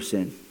go in our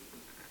sin.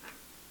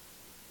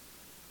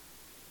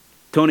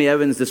 Tony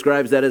Evans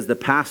describes that as the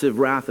passive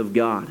wrath of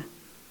God,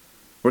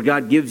 where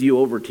God gives you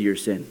over to your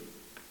sin.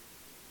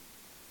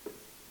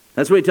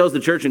 That's what he tells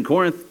the church in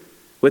Corinth.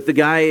 with the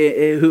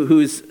guy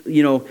who's,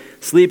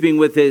 sleeping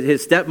with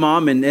his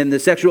stepmom and the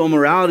sexual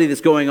immorality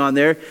that's going on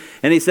there.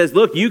 And he says,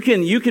 look, you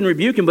can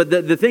rebuke him, but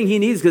the thing he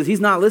needs, because he's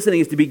not listening,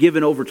 is to be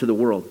given over to the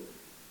world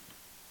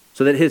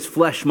so that his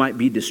flesh might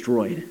be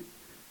destroyed.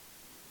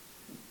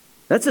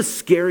 That's a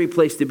scary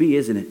place to be,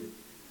 isn't it?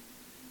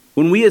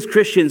 When we as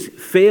Christians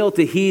fail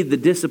to heed the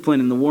discipline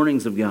and the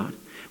warnings of God.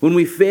 When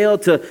we fail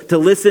to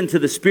listen to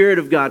the Spirit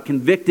of God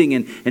convicting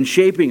and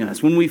shaping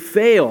us. When we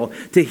fail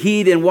to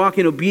heed and walk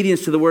in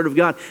obedience to the Word of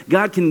God,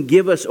 God can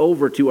give us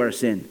over to our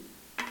sin.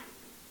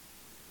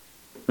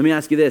 Let me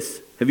ask you this.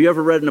 Have you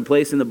ever read in a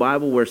place in the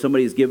Bible where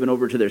somebody is given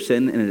over to their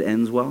sin and it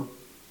ends well?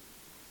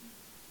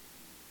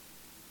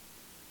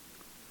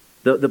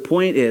 The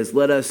point is,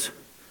 let us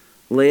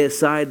lay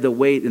aside the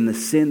weight and the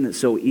sin that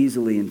so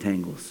easily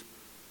entangles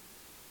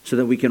so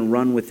that we can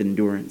run with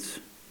endurance.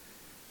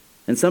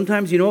 And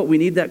sometimes, we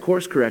need that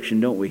course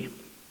correction, don't we?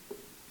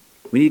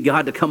 We need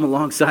God to come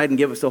alongside and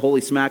give us a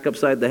holy smack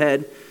upside the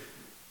head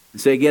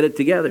and say, get it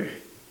together.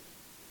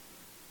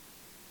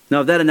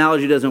 Now, if that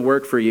analogy doesn't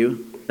work for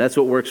you, that's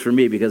what works for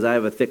me, because I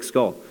have a thick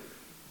skull,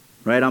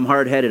 right? I'm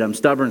hard-headed. I'm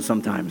stubborn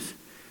sometimes.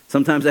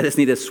 Sometimes I just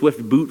need a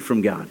swift boot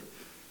from God.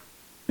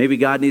 Maybe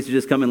God needs to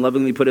just come and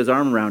lovingly put his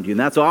arm around you, and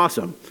that's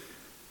awesome.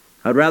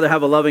 I'd rather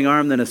have a loving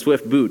arm than a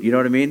swift boot, you know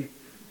what I mean?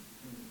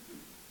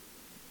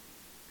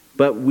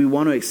 But we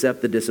want to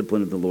accept the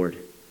discipline of the Lord.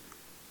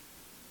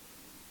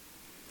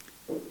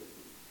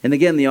 And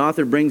again, the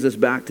author brings us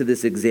back to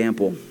this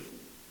example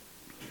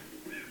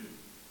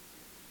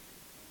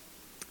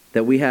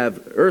that we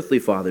have earthly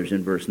fathers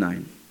in verse 9.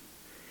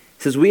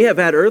 It says, we have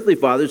had earthly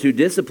fathers who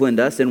disciplined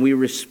us and we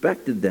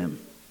respected them.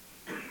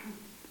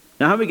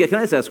 Now, can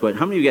I just ask a question?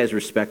 How many of you guys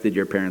respected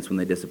your parents when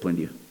they disciplined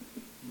you?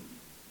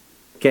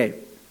 Okay,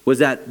 was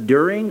that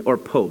during or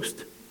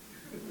post?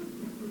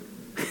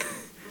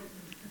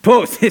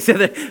 Post.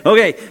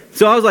 Okay,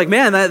 so I was like,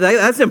 man,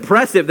 that's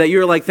impressive that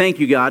you're like, thank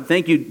you, God.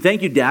 Thank you,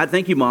 Dad.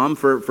 Thank you, Mom,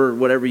 for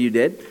whatever you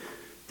did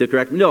to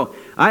correct me. No,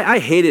 I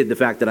hated the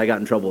fact that I got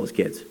in trouble as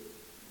kids.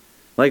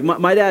 Like,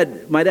 my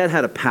dad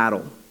had a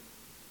paddle.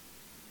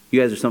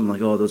 You guys are something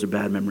like, oh, those are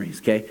bad memories,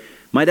 okay?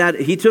 My dad,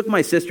 he took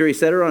my sister, he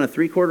set her on a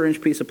 3/4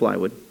 inch piece of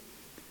plywood,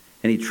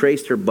 and he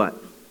traced her butt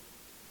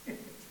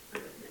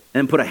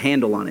and put a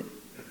handle on it.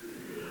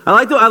 I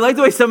like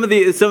the way some of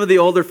the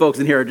older folks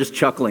in here are just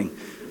chuckling.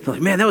 They're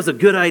like, man, that was a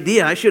good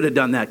idea. I should have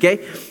done that,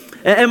 okay?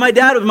 And my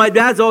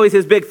dad's always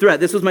his big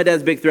threat. This was my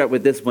dad's big threat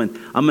with discipline.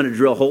 I'm going to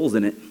drill holes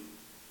in it.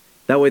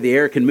 That way the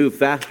air can move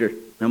faster.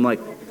 And I'm like,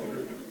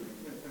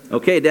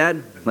 okay,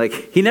 Dad.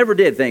 Like, he never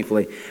did,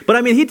 thankfully. But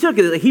I mean,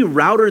 he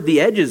routed the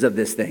edges of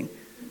this thing.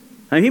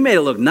 I mean, he made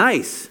it look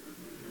nice.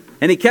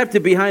 And he kept it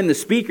behind the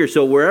speaker,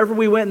 so wherever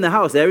we went in the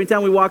house, every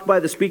time we walked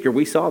by the speaker,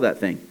 we saw that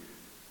thing.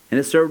 And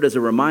it served as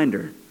a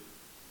reminder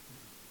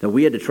that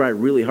we had to try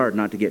really hard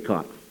not to get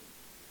caught.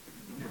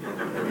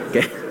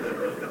 Okay?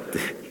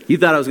 You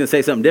thought I was going to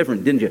say something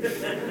different, didn't you?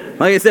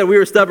 Like I said, we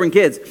were stubborn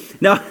kids.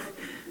 Now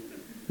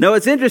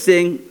what's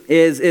interesting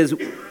is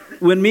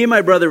when me and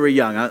my brother were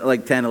young,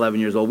 like 10, 11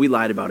 years old, we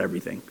lied about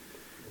everything.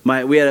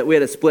 We had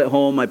a split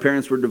home. My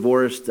parents were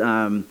divorced.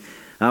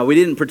 We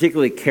didn't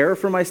particularly care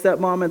for my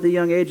stepmom at the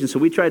young age, and so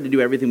we tried to do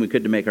everything we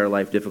could to make our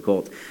life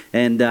difficult.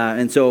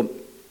 And so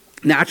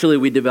naturally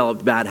we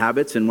developed bad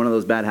habits, and one of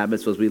those bad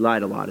habits was we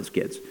lied a lot as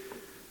kids.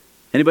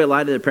 Anybody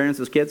lie to their parents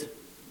as kids?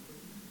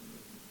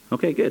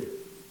 Okay, good.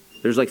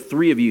 There's like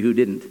 3 of you who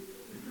didn't.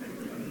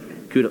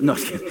 Kudos. No,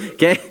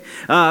 okay.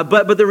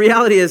 But the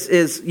reality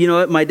is, you know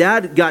what? My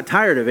dad got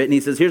tired of it, and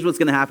he says, "Here's what's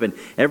going to happen.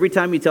 Every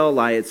time you tell a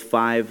lie, it's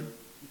five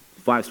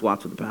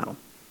swats with the paddle."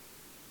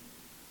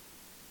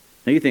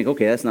 Now you think,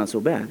 okay, that's not so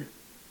bad.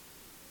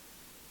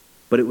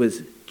 But it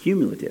was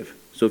cumulative.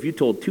 So if you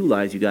told 2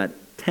 lies, you got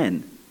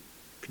 10.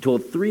 If you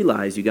told 3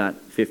 lies, you got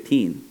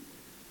 15.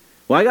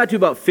 Well, I got to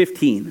about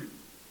 15,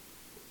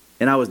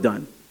 and I was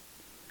done.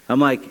 I'm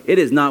like, it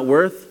is not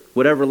worth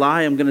whatever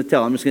lie I'm going to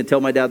tell. I'm just going to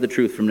tell my dad the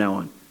truth from now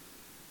on.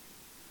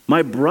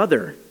 My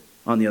brother,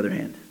 on the other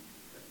hand,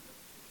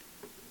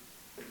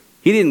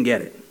 he didn't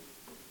get it.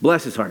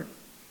 Bless his heart.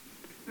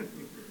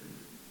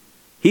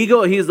 He's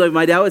like,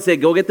 my dad would say,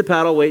 go get the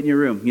paddle, wait in your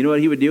room. You know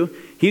what he would do?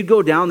 He'd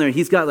go down there, and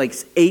he's got like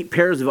 8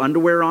 pairs of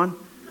underwear on,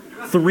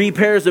 3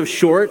 pairs of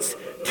shorts,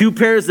 2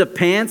 pairs of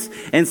pants,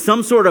 and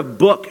some sort of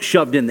book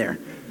shoved in there.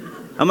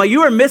 I'm like,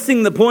 you are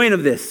missing the point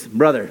of this,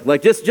 brother.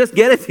 Like, just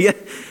get it together.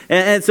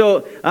 And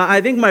so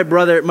I think my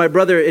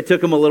brother, it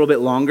took him a little bit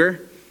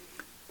longer.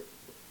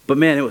 But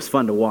man, it was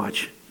fun to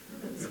watch.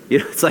 You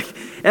know, it's like,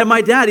 and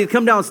my dad, he'd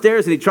come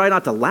downstairs and he'd try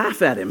not to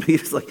laugh at him.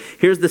 He's like,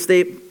 here's the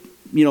state,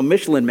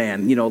 Michelin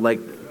man, like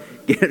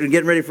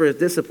getting ready for his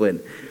discipline.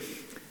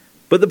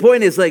 But the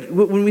point is, like,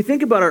 when we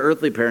think about our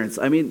earthly parents,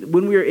 I mean,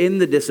 when we were in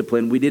the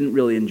discipline, we didn't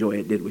really enjoy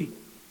it, did we?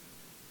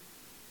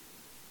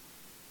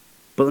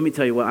 But let me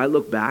tell you what, I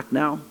look back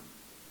now,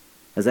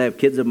 as I have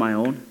kids of my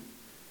own,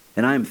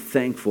 and I am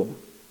thankful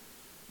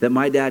that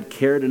my dad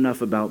cared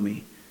enough about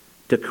me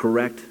to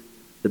correct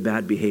the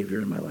bad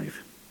behavior in my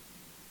life.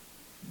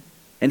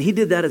 And he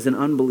did that as an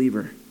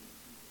unbeliever.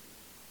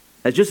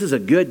 as a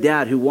good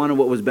dad who wanted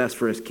what was best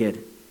for his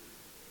kid.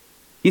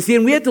 You see,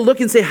 and we have to look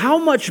and say, how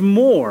much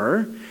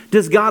more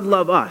does God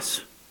love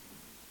us?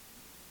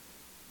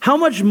 How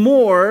much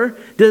more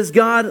does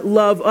God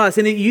love us?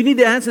 And you need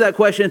to answer that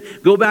question.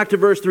 Go back to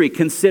verse 3.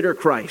 Consider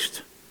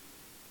Christ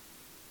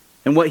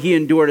and what he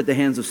endured at the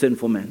hands of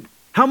sinful men.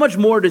 How much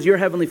more does your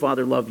Heavenly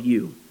Father love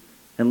you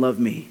and love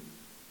me?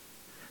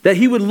 That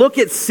he would look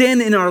at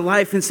sin in our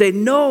life and say,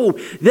 no,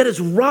 that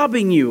is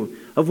robbing you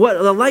of what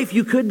a life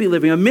you could be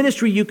living, a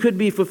ministry you could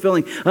be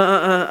fulfilling,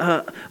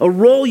 a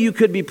role you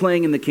could be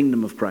playing in the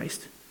kingdom of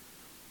Christ.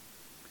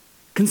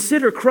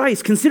 Consider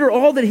Christ. Consider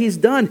all that he's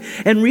done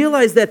and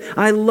realize that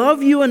I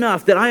love you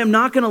enough that I am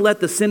not going to let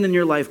the sin in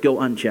your life go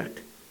unchecked.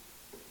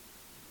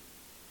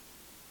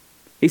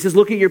 He says,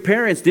 look at your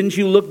parents. Didn't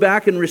you look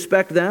back and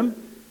respect them?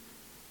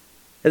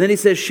 And then he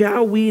says,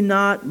 shall we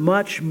not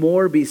much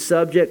more be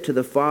subject to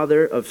the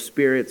Father of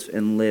spirits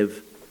and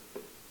live?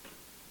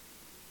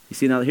 You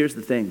see, now here's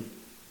the thing.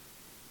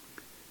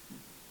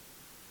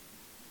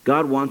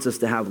 God wants us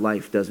to have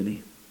life, doesn't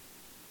he?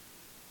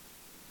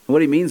 And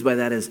what he means by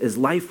that is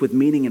life with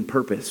meaning and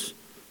purpose.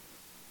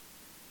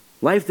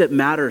 Life that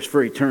matters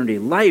for eternity.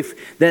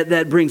 Life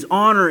that brings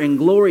honor and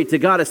glory to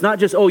God. It's not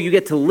just, oh, you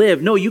get to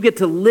live. No, you get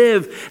to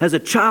live as a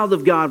child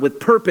of God with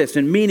purpose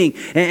and meaning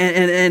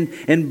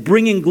and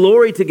bringing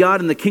glory to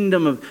God in the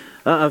kingdom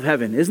of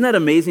heaven. Isn't that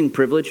amazing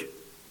privilege?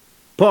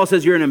 Paul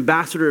says you're an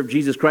ambassador of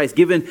Jesus Christ,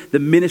 given the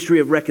ministry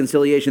of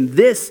reconciliation.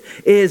 This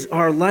is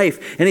our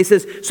life. And he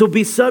says, so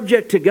be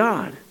subject to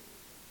God.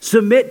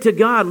 Submit to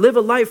God. Live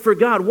a life for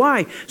God.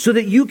 Why? So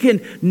that you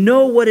can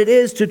know what it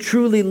is to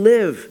truly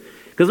live.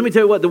 Because let me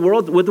tell you what the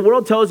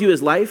world tells you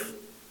is life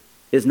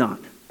is not.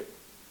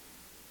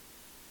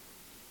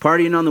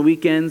 Partying on the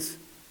weekends,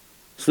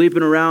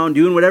 sleeping around,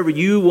 doing whatever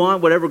you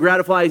want, whatever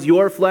gratifies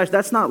your flesh,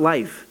 that's not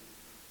life.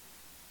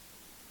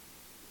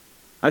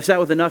 I've sat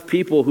with enough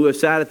people who have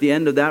sat at the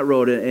end of that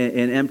road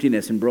in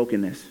emptiness and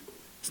brokenness.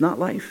 It's not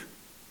life.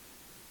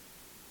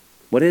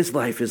 What is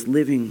life is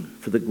living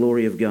for the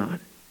glory of God.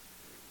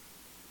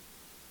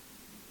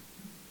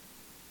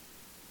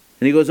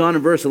 And he goes on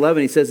in verse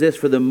 11, he says this,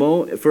 for the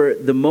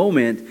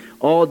moment,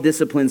 all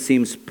discipline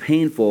seems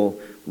painful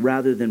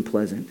rather than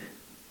pleasant,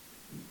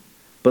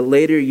 but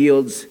later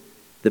yields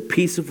the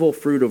peaceful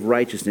fruit of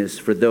righteousness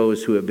for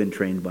those who have been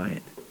trained by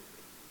it.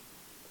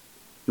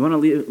 You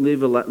want to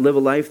live a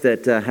life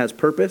that has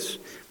purpose,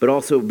 but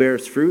also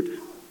bears fruit?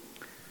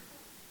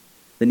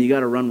 Then you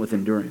got to run with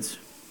endurance.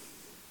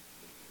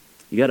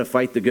 You got to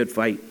fight the good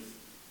fight.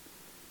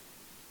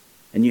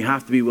 And you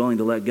have to be willing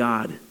to let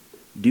God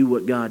do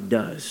what God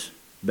does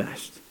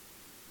best.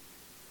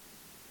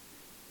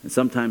 And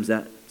sometimes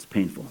that's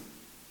painful.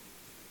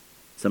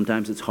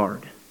 Sometimes it's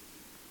hard.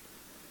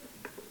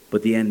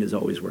 But the end is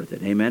always worth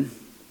it. Amen?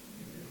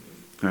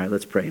 All right,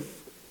 let's pray.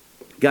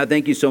 God,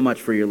 thank you so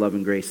much for your love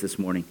and grace this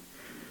morning.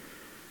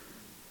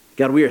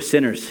 God, we are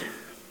sinners.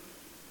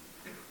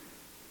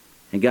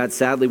 And God,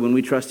 sadly, when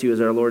we trust you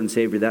as our Lord and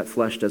Savior, that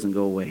flesh doesn't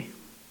go away.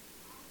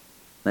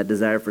 That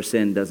desire for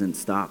sin doesn't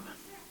stop.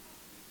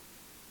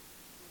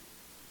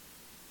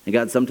 And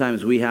God,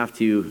 sometimes we have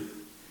to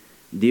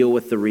deal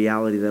with the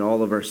reality that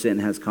all of our sin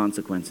has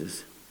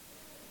consequences.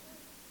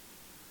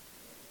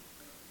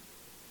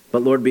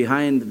 But Lord,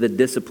 behind the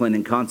discipline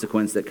and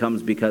consequence that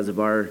comes because of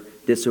our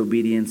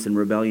disobedience and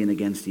rebellion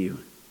against you,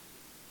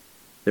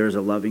 there is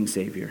a loving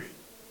Savior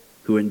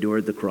who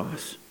endured the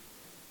cross,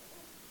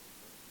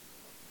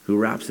 who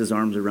wraps his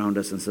arms around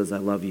us and says, I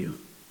love you.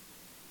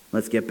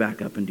 Let's get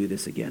back up and do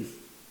this again.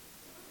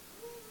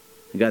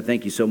 And God,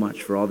 thank you so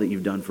much for all that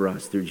you've done for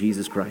us through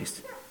Jesus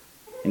Christ.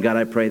 And God,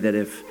 I pray that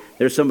if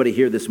there's somebody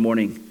here this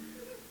morning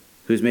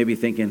who's maybe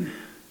thinking,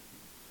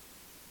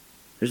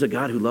 there's a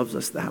God who loves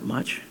us that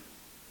much,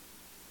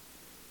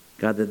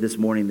 God, that this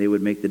morning they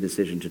would make the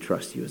decision to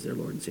trust you as their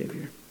Lord and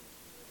Savior.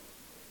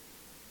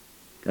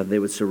 God, they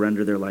would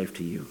surrender their life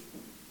to you.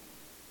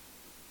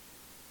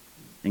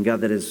 And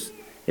God, that is,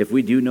 if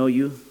we do know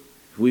you,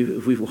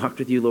 if we've walked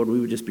with you, Lord,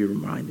 we would just be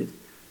reminded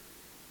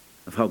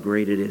of how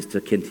great it is to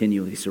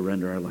continually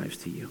surrender our lives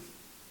to you.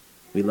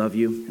 We love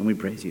you and we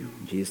praise you.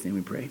 In Jesus' name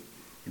we pray.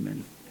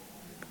 Amen.